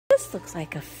This looks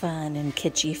like a fun and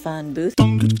kitschy fun booth.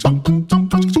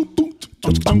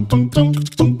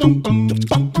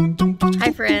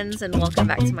 Hi friends, and welcome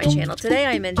back to my channel. Today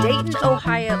I'm in Dayton,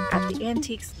 Ohio at the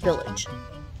Antiques Village.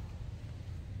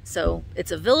 So it's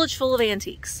a village full of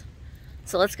antiques.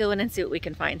 So let's go in and see what we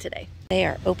can find today. They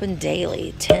are open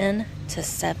daily, 10 to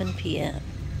 7 p.m.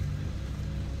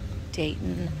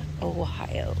 Dayton,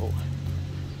 Ohio.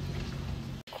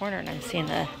 Corner, and I'm seeing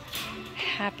the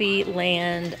happy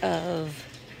land of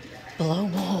blow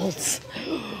molds.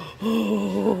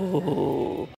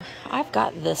 Ooh. I've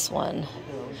got this one.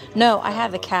 No, I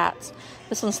have the cats.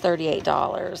 This one's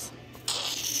 $38.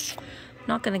 I'm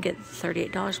not gonna get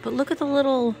 $38, but look at the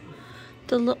little,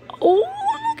 oh,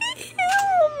 look at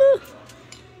him.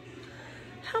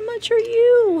 How much are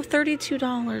you?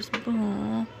 $32.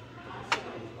 Oh.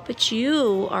 But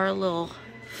you are a little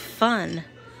fun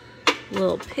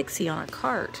little pixie on a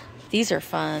cart. These are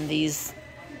fun. These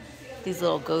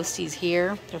little ghosties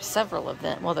here. There's several of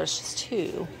them. Well, there's just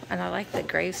two, and I like the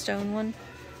gravestone one.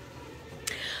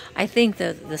 I think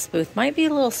that this booth might be a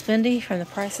little spendy from the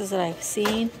prices that I've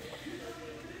seen.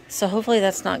 So hopefully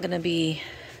that's not going to be.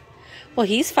 Well,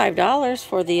 he's $5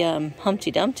 for the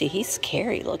Humpty Dumpty. He's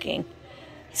scary looking.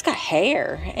 He's got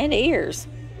hair and ears.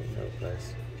 No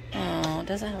price. Oh,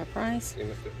 does it have a price?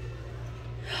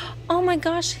 Oh my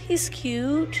gosh, he's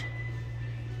cute.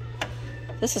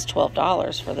 This is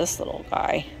 $12 for this little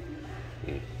guy.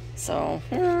 So,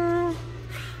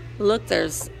 look,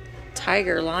 there's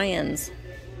tiger lions.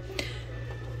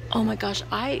 Oh my gosh,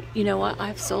 you know what?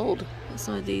 I've sold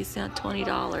some of these at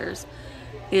 $20.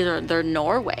 They're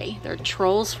Norway. They're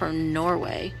trolls from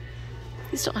Norway.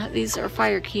 These are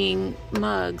Fire King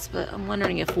mugs, but I'm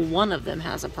wondering if one of them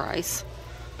has a price.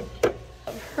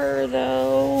 Her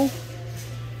though,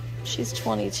 she's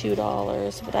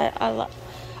 $22, but I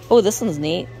oh, this one's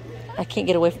neat. I can't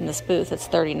get away from this booth. It's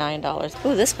 $39.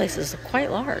 Oh, this place is quite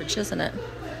large, isn't it?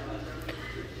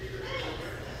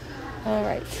 All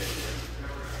right.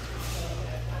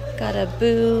 Got a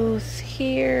booth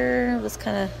here. Let's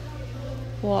kind of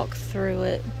walk through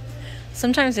it.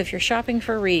 Sometimes if you're shopping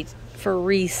for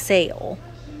resale,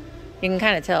 you can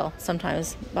kind of tell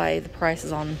sometimes by the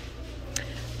prices on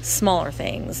smaller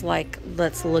things. Like,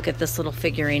 let's look at this little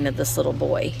figurine of this little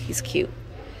boy. He's cute.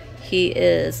 He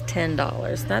is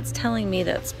 $10. That's telling me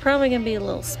that's probably going to be a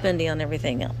little spendy on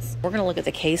everything else. We're going to look at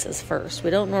the cases first. We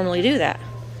don't normally do that.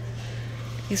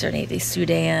 These are neat. These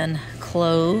Sudan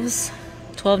cloves.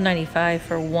 $12.95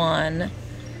 for one.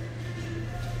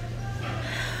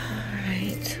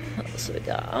 Alright. What else we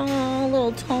got? Oh, a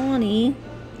little tawny.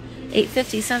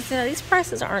 8.50 cents. Yeah, these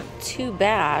prices aren't too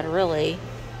bad, really.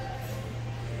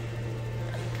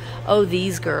 Oh,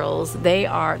 these girls, they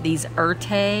are these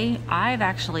Urte. I've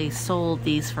actually sold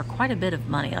these for quite a bit of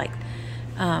money. Like,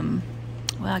 well,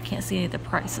 I can't see any of the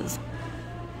prices.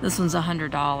 This one's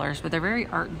 $100, but they're very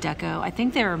Art Deco. I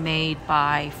think they were made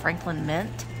by Franklin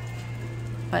Mint,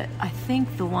 but I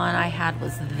think the one I had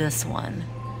was this one.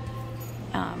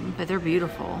 But they're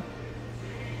beautiful.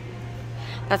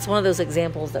 That's one of those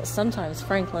examples that sometimes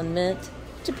Franklin Mint,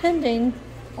 depending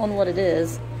on what it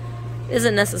is,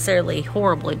 isn't necessarily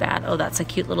horribly bad. Oh, that's a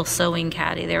cute little sewing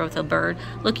caddy there with a bird.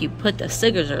 Look, you put the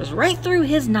scissors right through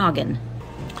his noggin.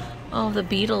 Oh, the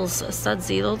Beatles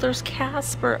sudsy. Oh, there's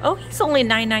Casper. Oh, he's only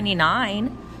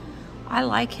 $9.99. I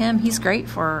like him. He's great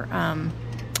for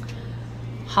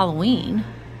Halloween.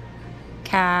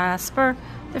 Casper,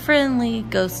 the friendly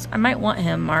ghost. I might want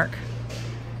him, Mark.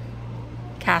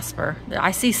 Casper.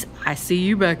 I see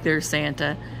you back there,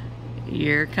 Santa.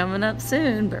 You're coming up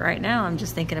soon, but right now I'm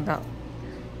just thinking about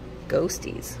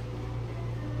ghosties.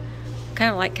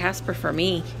 Kind of like Casper for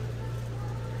me.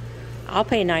 I'll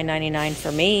pay $9.99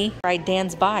 for me. Ride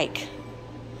Dan's bike.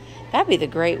 That'd be the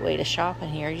great way to shop in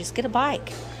here. You just get a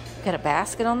bike. Got a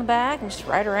basket on the back and just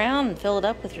ride around and fill it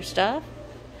up with your stuff.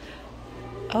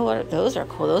 Oh, those are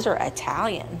cool. Those are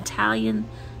Italian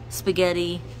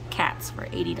spaghetti cats for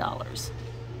 $80.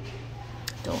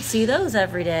 Don't see those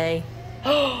every day.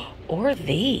 Or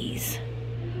these.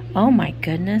 Oh my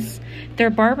goodness. They're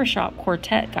barbershop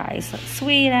quartet guys.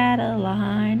 Sweet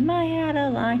Adeline, my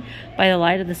Adeline, by the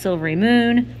light of the silvery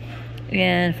moon,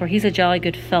 and for he's a jolly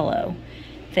good fellow.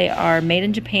 They are made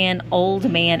in Japan, old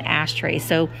man ashtrays.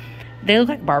 So they look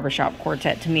like barbershop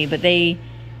quartet to me, but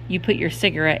you put your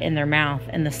cigarette in their mouth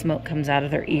and the smoke comes out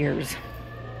of their ears.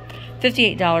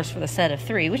 $58 for the set of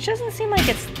 3, which doesn't seem like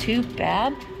it's too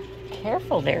bad.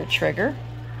 Careful there, Trigger.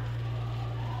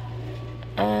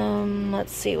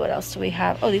 Let's see, what else do we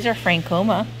have? Oh, these are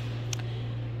Francoma.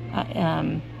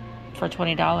 For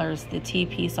 $20, the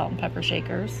TP salt and pepper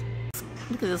shakers.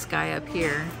 Look at this guy up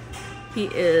here. He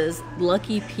is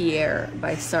Lucky Pierre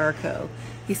by Sarko.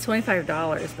 He's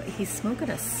 $25, but he's smoking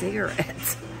a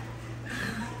cigarette.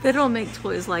 They don't make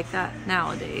toys like that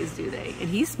nowadays, do they? And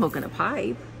he's smoking a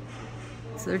pipe.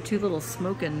 So they're two little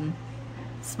smoking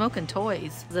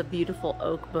toys. It's a beautiful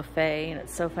oak buffet, and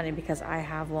it's so funny because I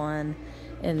have one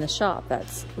in the shop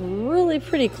that's really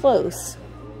pretty close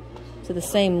to the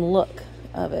same look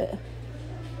of it.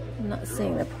 I'm not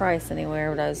seeing the price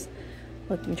anywhere, but I was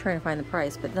looking, trying to find the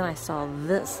price, but then I saw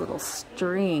this little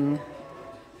string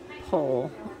pull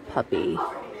puppy.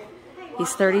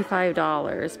 He's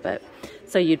 $35, but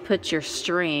so you'd put your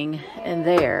string in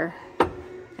there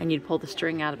and you'd pull the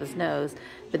string out of his nose,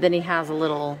 but then he has a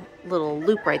little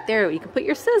loop right there where you can put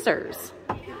your scissors.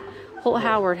 Holt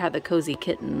Howard had the Cozy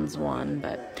Kittens one,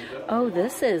 but oh,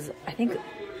 this is, I think,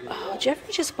 oh,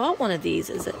 Jeffrey just bought one of these.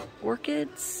 Is it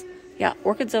Orchids? Yeah,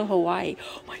 Orchids of Hawaii.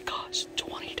 Oh my gosh,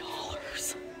 $20.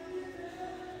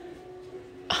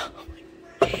 Oh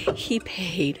my, he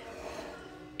paid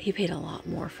a lot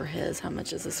more for his. How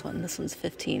much is this one? This one's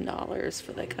 $15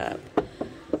 for the cup.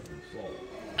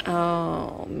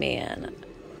 Oh man.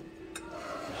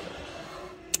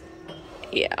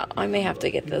 Yeah, I may have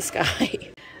to get this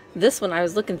guy. This one, I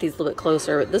was looking at these a little bit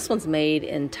closer, but this one's made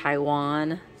in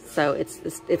Taiwan, so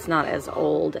it's not as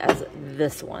old as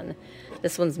this one.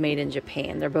 This one's made in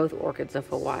Japan. They're both Orchids of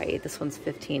Hawaii. This one's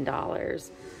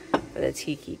 $15 for the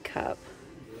tiki cup.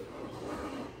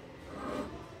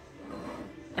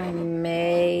 I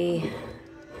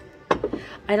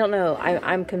don't know.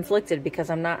 I'm conflicted because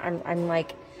I'm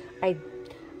like, I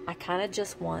kind of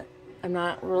just want, I'm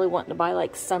not really wanting to buy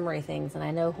like summery things, and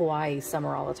I know Hawaii's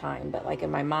summer all the time, but like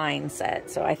in my mindset.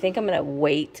 So I think I'm going to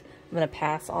wait. I'm going to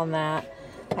pass on that.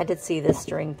 I did see this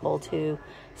string pull too.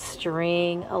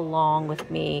 String Along With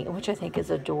Me, which I think is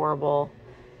adorable.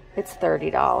 It's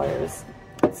 $30.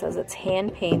 It says it's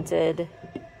hand painted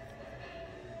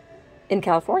in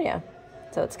California.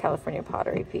 So it's California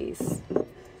pottery piece.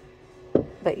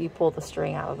 But you pull the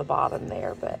string out of the bottom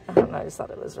there, but I don't know, I just thought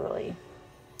it was really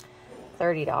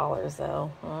 $30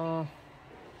 though. Oh,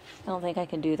 I don't think I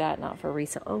can do that, not for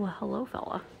resale. Oh, hello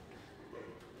fella.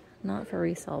 Not for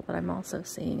resale, but I'm also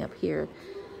seeing up here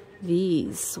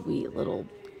these sweet little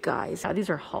guys. These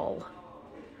are Hull.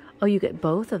 Oh, you get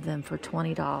both of them for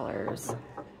 $20.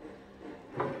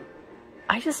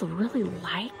 I just really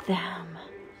like them.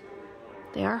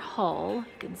 They are Hull.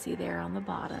 You can see there on the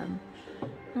bottom. I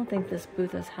don't think this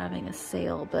booth is having a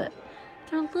sale, but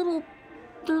they're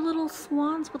little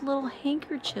swans with little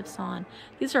handkerchiefs on.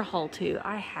 These are Hull too.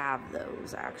 I have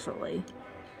those actually.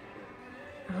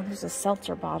 Oh, there's a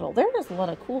seltzer bottle. There's a lot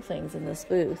of cool things in this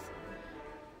booth.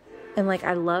 And like,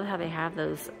 I love how they have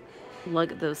those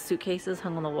suitcases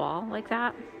hung on the wall like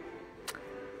that.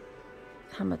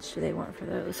 How much do they want for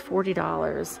those?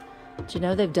 $40. But you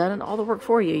know, they've done all the work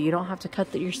for you. You don't have to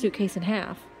cut your suitcase in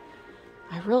half.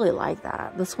 I really like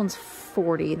that. This one's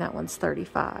 $40 and that one's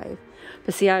 $35.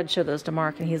 But see, I'd show those to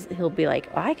Mark and he'll be like,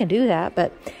 oh, I can do that.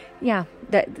 But yeah,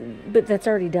 but that's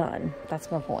already done.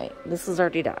 That's my point. This is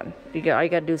already done. All you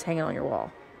gotta do is hang it on your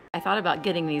wall. I thought about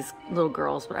getting these little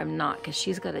girls, but I'm not, because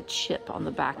she's got a chip on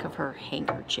the back of her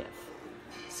handkerchief.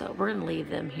 So we're gonna leave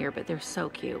them here, but they're so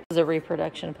cute. This is a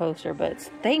reproduction poster, but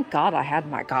thank God I had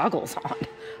my goggles on.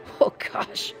 Oh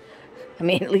gosh. I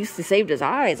mean, at least he saved his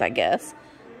eyes, I guess.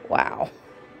 Wow.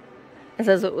 It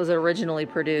says it was originally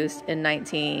produced in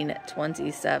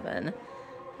 1927.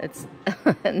 It's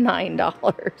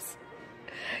 $9.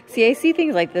 See, I see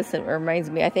things like this and it reminds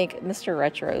me, I think Mr.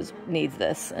 Retros needs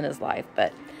this in his life,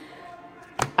 but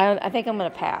I think I'm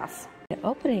going to pass.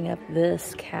 Opening up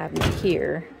this cabinet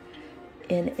here,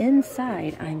 and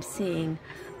inside I'm seeing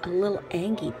a little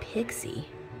Angie pixie.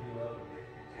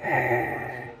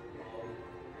 And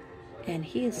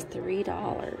he is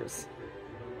 $3.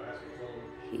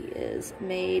 He is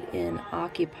made in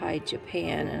occupied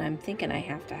Japan, and I'm thinking I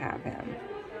have to have him.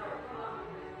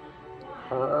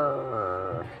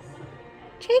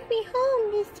 Take me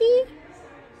home, Misty.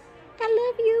 I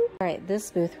love you. All right, this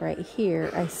booth right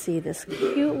here, I see this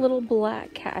cute little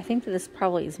black cat. I think that this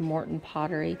probably is Morton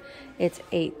pottery. It's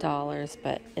 $8,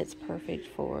 but it's perfect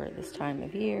for this time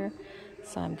of year,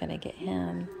 so I'm gonna get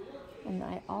him. And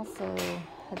I also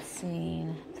had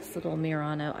seen this little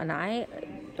Murano, and I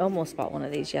almost bought one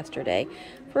of these yesterday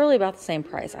for really about the same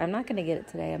price. I'm not going to get it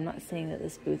today. I'm not seeing that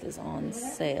this booth is on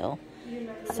sale,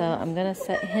 so I'm going to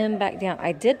set him back down.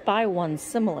 I did buy one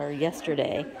similar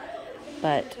yesterday,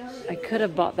 but I could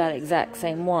have bought that exact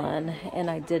same one, and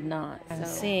I did not. I'm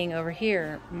seeing over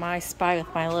here, my spy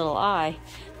with my little eye,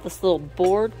 this little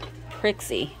board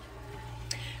Prixie.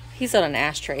 He's on an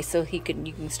ashtray, so you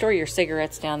can store your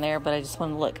cigarettes down there, but I just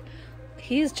want to look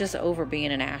He's just over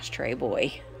being an ashtray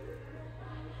boy.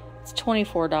 It's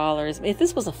 $24. If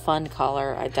this was a fun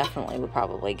color, I definitely would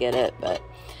probably get it, but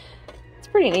it's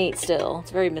pretty neat still.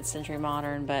 It's very mid-century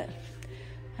modern, but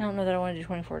I don't know that I want to do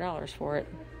 $24 for it.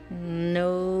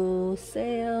 No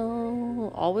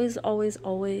sale. Always, always,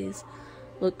 always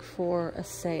look for a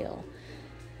sale.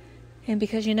 And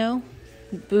because, you know,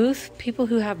 people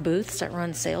who have booths that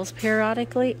run sales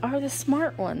periodically are the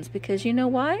smart ones, because you know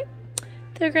why?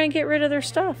 They're going to get rid of their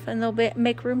stuff and they'll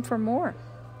make room for more.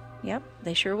 Yep,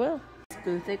 they sure will. This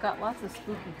booth, they've got lots of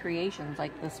spooky creations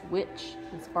like this witch,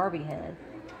 this Barbie head.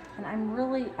 And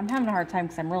I'm having a hard time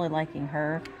because I'm really liking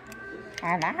her.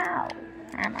 I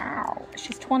know.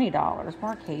 She's $20.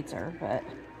 Mark hates her, but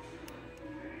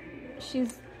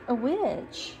she's a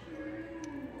witch.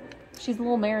 She's a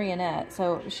little marionette,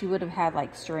 so she would have had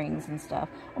like strings and stuff.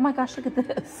 Oh my gosh, look at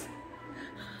this.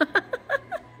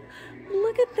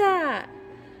 Look at that.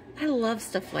 I love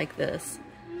stuff like this.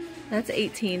 That's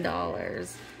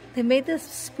 $18. They made this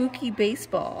spooky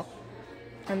baseball.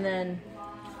 And then,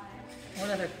 what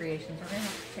other creations? We're gonna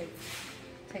have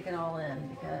to take it all in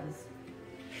because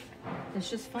there's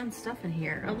just fun stuff in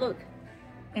here. Oh look,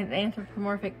 an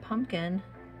anthropomorphic pumpkin.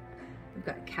 We've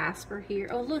got Casper here.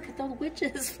 Oh look at the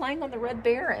witches flying on the Red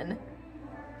Baron.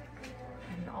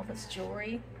 And all this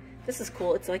jewelry. This is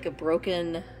cool. It's like a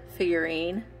broken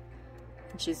figurine.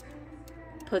 And she's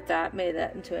made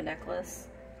that into a necklace.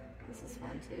 This is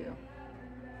fun too.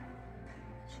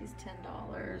 She's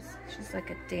 $10. She's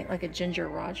like a Ginger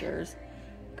Rogers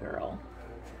girl.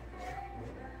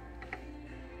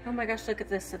 Oh my gosh, look at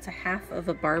this. It's a half of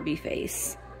a Barbie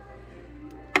face.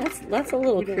 That's a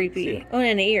little creepy. Oh, and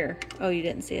an ear. Oh, you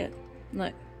didn't see it.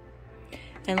 Look.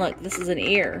 And look, this is an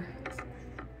ear.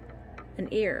 An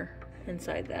ear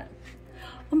inside that.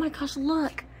 Oh my gosh,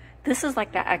 look. This is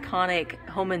like that iconic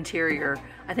home interior.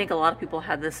 I think a lot of people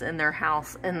had this in their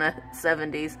house in the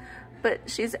 70s. But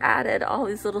she's added all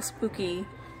these little spooky... Look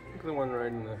at the one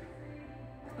right in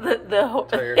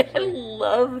I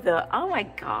love the... Oh my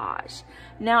gosh.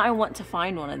 Now I want to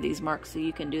find one of these, Mark, so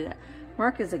you can do that.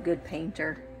 Mark is a good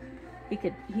painter. He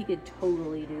could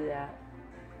totally do that.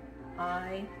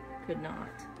 I could not.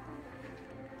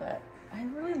 But I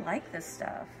really like this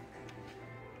stuff.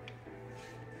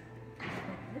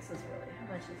 This is really,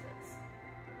 how much is this?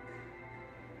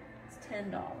 It's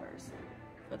 $10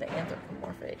 for the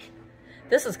anthropomorphic.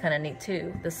 This is kind of neat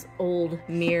too. This old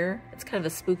mirror. It's kind of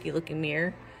a spooky looking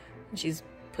mirror. And she's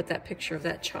put that picture of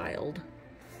that child.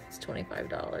 It's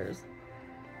 $25.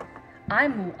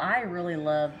 I really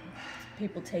love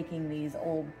people taking these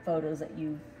old photos that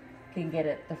you can get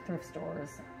at the thrift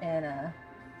stores. And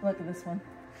look at this one.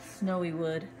 Snowy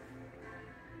wood.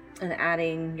 And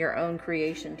adding your own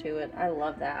creation to it. I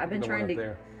love that. I've been trying to...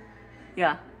 There.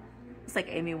 Yeah. It's like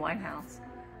Amy Winehouse.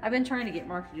 I've been trying to get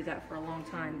Mark to do that for a long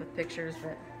time with pictures,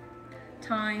 but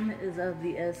time is of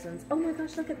the essence. Oh my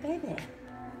gosh, look at baby.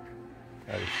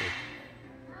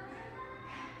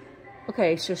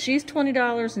 Okay, so she's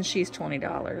 $20 and she's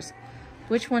 $20.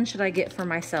 Which one should I get for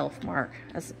myself, Mark,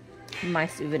 as my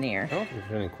souvenir? I don't think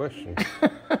there's any question.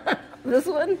 This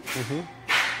one? Mm-hmm.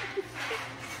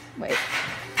 Wait.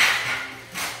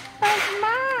 But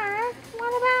Mark,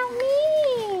 what about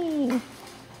me?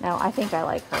 No, I think I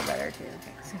like her better too.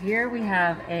 So here we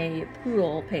have a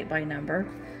poodle paint by number,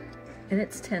 and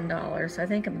it's $10. I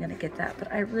think I'm gonna get that, but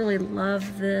I really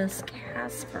love this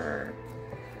Casper.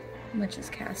 How much is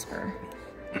Casper?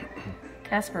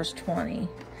 Casper's $20.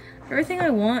 Everything I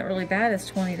want really bad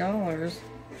is $20.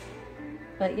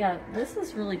 But yeah, this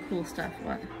is really cool stuff.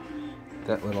 What?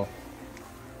 That little.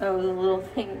 Oh, the little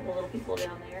thing, the little people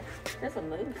down there. There's a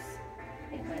moose.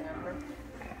 Paint by number.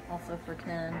 Also for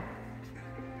 $10.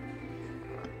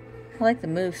 I like the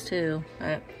moose too,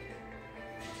 but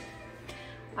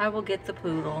I will get the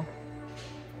poodle.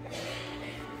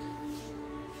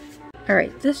 All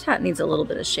right, this hat needs a little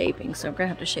bit of shaping, so I'm gonna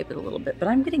have to shape it a little bit, but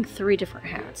I'm getting 3 different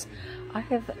hats. I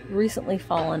have recently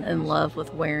fallen in love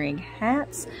with wearing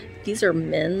hats. These are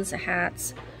men's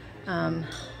hats.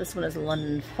 This one is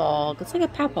London Fog. It's like a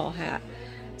papal hat.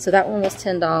 So that one was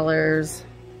 $10.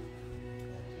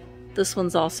 This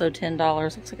one's also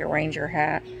 $10. Looks like a ranger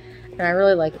hat. And I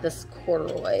really like this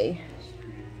corduroy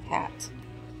hat.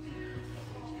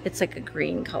 It's like a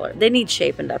green color. They need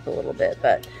sharpened up a little bit,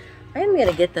 but I'm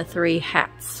gonna get the 3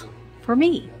 hats for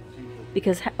me.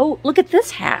 Because, oh, look at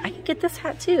this hat. I can get this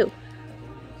hat too.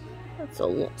 That's a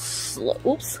little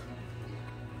oops.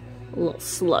 A little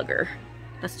slugger.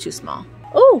 That's too small.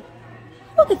 Oh,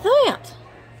 look at that.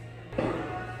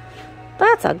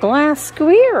 That's a glass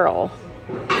squirrel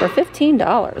for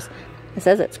 $15. It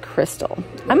says it's crystal.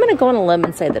 I'm going to go on a limb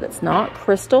and say that it's not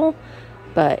crystal,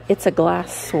 but it's a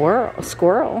glass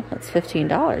squirrel. It's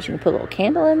 $15. You can put a little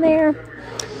candle in there.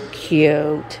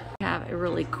 Cute. I have a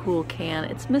really cool can.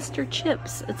 It's Mr.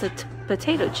 Chips. It's a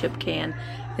potato chip can.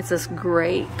 It's this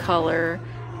great color.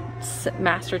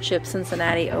 Master Chip,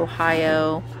 Cincinnati,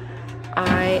 Ohio.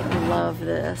 I love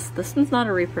this. This one's not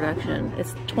a reproduction.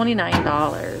 It's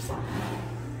 $29.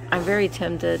 I'm very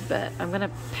tempted, but I'm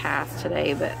gonna pass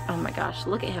today. But oh my gosh,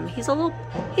 look at him. He's a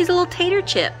little tater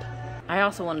chip. I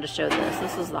also wanted to show this.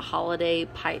 This is the holiday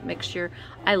pipe mixture.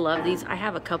 I love these. I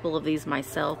have a couple of these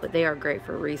myself, but they are great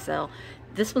for resale.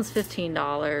 This one's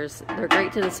 $15. They're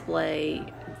great to display,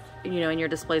 you know, in your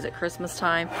displays at Christmas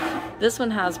time. This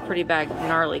one has pretty bad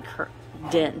gnarly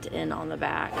dent in on the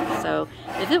back. So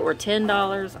if it were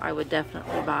 $10, I would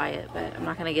definitely buy it, but I'm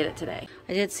not gonna get it today.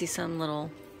 I did see some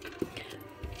little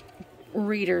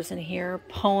readers in here,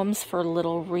 poems for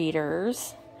little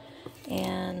readers,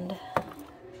 and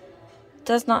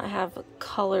does not have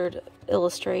colored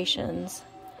illustrations,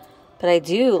 but I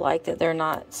do like that they're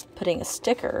not putting a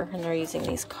sticker and they're using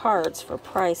these cards for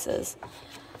prices.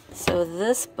 So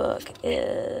this book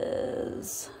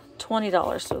is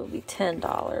 $20, so it would be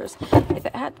 $10. If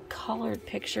it had colored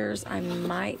pictures, I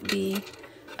might be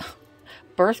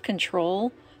birth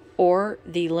control or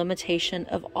the limitation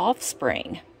of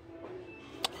offspring.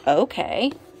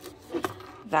 Okay,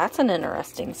 that's an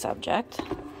interesting subject.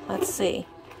 Let's see.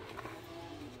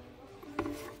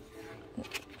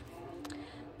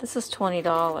 This is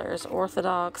 $20.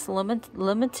 Orthodox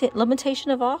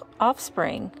limitation of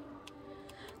offspring.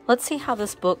 Let's see how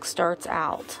this book starts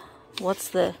out. What's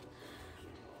the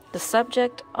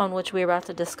subject on which we're about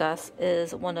to discuss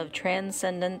is one of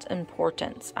transcendent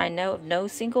importance. I know of no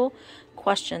single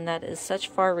question that is such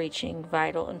far-reaching,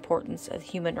 vital importance of the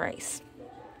human race.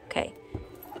 Okay,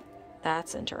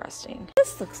 that's interesting.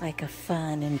 This looks like a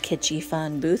fun and kitschy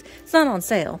fun booth. It's not on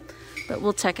sale, but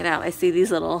we'll check it out. I see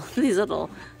these little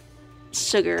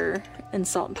sugar and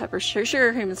salt and pepper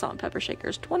sugar cream and salt and pepper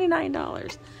shakers.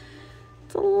 $29.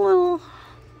 It's a little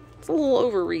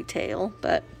over retail,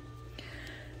 but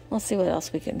we'll see what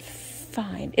else we can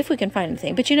find, if we can find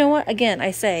anything. But you know what? Again,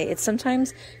 I say it's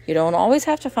sometimes you don't always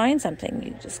have to find something.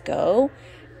 You just go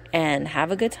and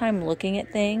have a good time looking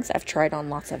at things. I've tried on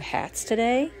lots of hats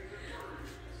today.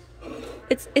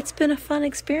 It's been a fun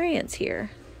experience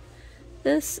here.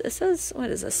 It says, what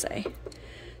does this say?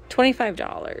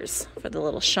 $25 for the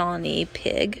little Shawnee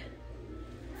pig.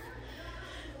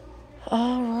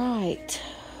 All right.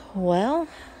 Well,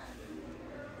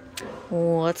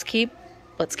 let's keep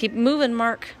moving,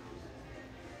 Mark.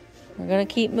 We're gonna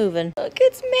keep moving. Look,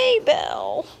 it's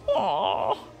Maybelle.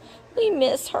 Aw, we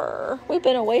miss her. We've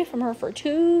been away from her for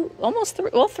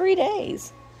 3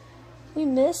 days. We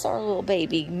miss our little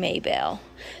baby Maybelle.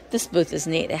 This booth is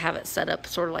neat. They have it set up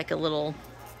sort of like a little,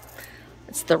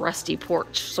 it's the rusty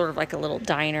porch, sort of like a little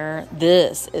diner.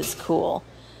 This is cool.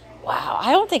 Wow,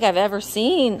 I don't think I've ever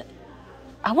seen,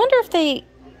 I wonder if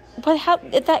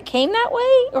if that came that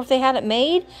way, or if they had it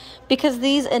made, because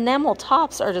these enamel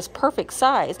tops are just perfect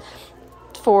size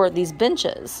for these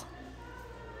benches.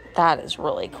 That is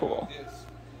really cool.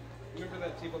 Remember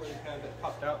that table that we had that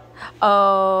popped out?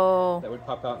 Oh. That would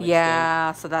pop out and yeah,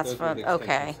 extend? so that's fun.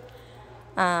 Okay.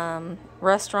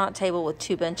 Restaurant table with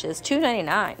 2 benches,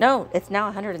 $2.99. No, it's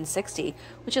now $160,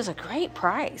 which is a great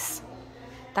price.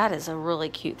 That is a really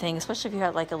cute thing, especially if you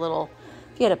had like if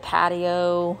you had a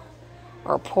patio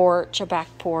or a porch, a back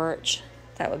porch.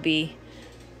 It would be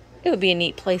a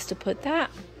neat place to put that.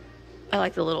 I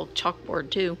like the little chalkboard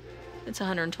too. It's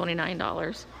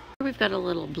 $129. We've got a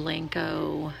little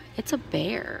Blanco. It's a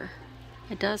bear.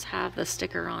 It does have the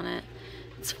sticker on it.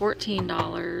 It's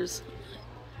 $14.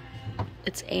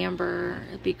 It's amber.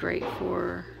 It'd be great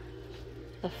for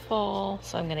the fall.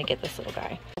 So I'm gonna get this little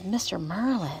guy. Mr.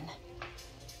 Merlin.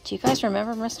 Do you guys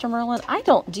remember Mr. Merlin? I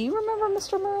don't. Do you remember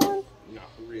Mr. Merlin? Not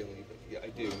really, but yeah, I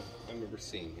do. I remember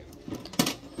seeing him.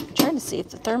 I'm trying to see if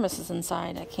the thermos is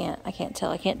inside. I can't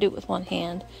tell. I can't do it with one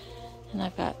hand. And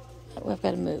I've got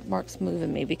to move. Mark's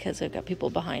moving me because I've got people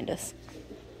behind us.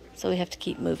 So we have to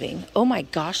keep moving. Oh my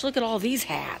gosh, look at all these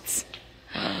hats.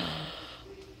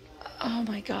 Oh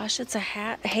my gosh, it's a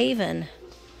hat haven.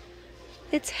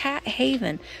 It's hat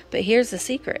haven. But here's the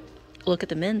secret. Look at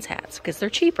the men's hats because they're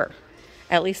cheaper.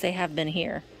 At least they have been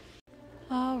here.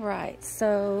 All right,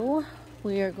 so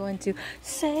we are going to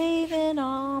saving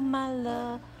all my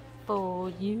love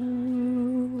for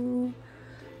you.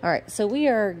 All right, so we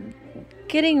are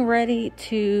getting ready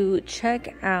to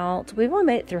check out. We've only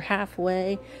made it through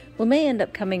halfway. We may end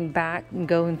up coming back and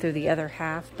going through the other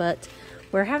half, but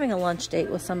we're having a lunch date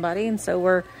with somebody, and so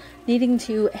we're needing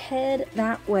to head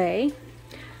that way.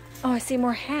 Oh, I see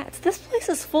more hats. This place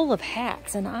is full of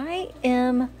hats, and I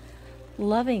am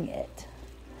loving it.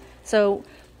 So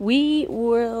we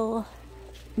will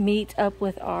meet up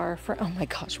with our friend. Oh my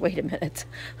gosh, wait a minute.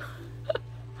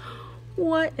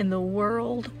 What in the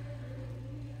world?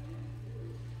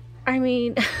 I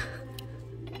mean,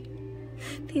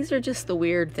 these are just the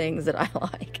weird things that I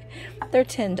like. They're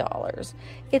 $10.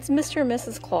 It's Mr. and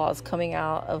Mrs. Claus coming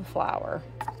out of flour.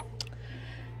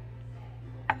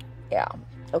 Yeah.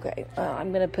 Okay.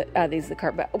 I'm going to put these in the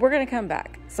cart, but we're going to come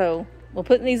back. So we'll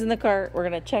put these in the cart. We're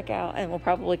going to check out, and we'll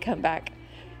probably come back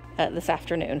this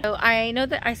afternoon. So I know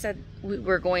that I said we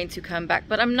were going to come back,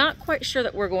 but I'm not quite sure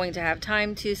that we're going to have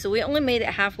time to. So we only made it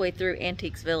halfway through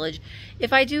Antiques Village.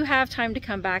 If I do have time to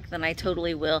come back, then I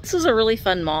totally will. This was a really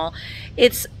fun mall.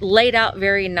 It's laid out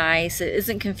very nice. It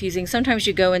isn't confusing. Sometimes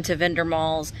you go into vendor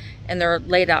malls and they're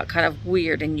laid out kind of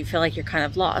weird and you feel like you're kind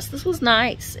of lost. This was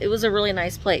nice. It was a really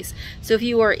nice place. So if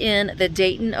you are in the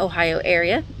Dayton, Ohio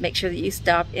area, make sure that you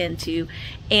stop into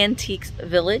Antiques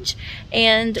Village.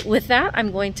 And with that,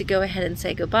 I'm going to go ahead and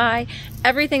say goodbye.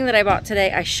 Everything that I bought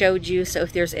today I showed you, so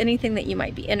if there's anything that you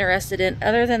might be interested in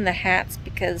other than the hats,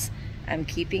 because I'm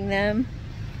keeping them,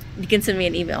 you can send me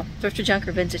an email,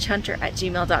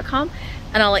 thrifterjunkervintagehunter@gmail.com,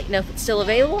 and I'll let you know if it's still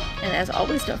available. And as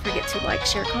always, don't forget to like,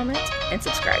 share, comment, and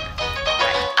subscribe.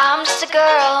 I'm just a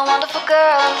girl, a wonderful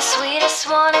girl, and the sweetest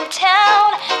one in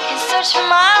town. Can search for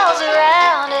miles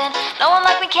around, and no one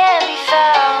like me can be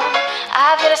found.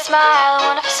 I've got a smile, a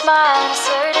wonderful smile, in a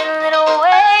certain little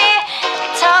way.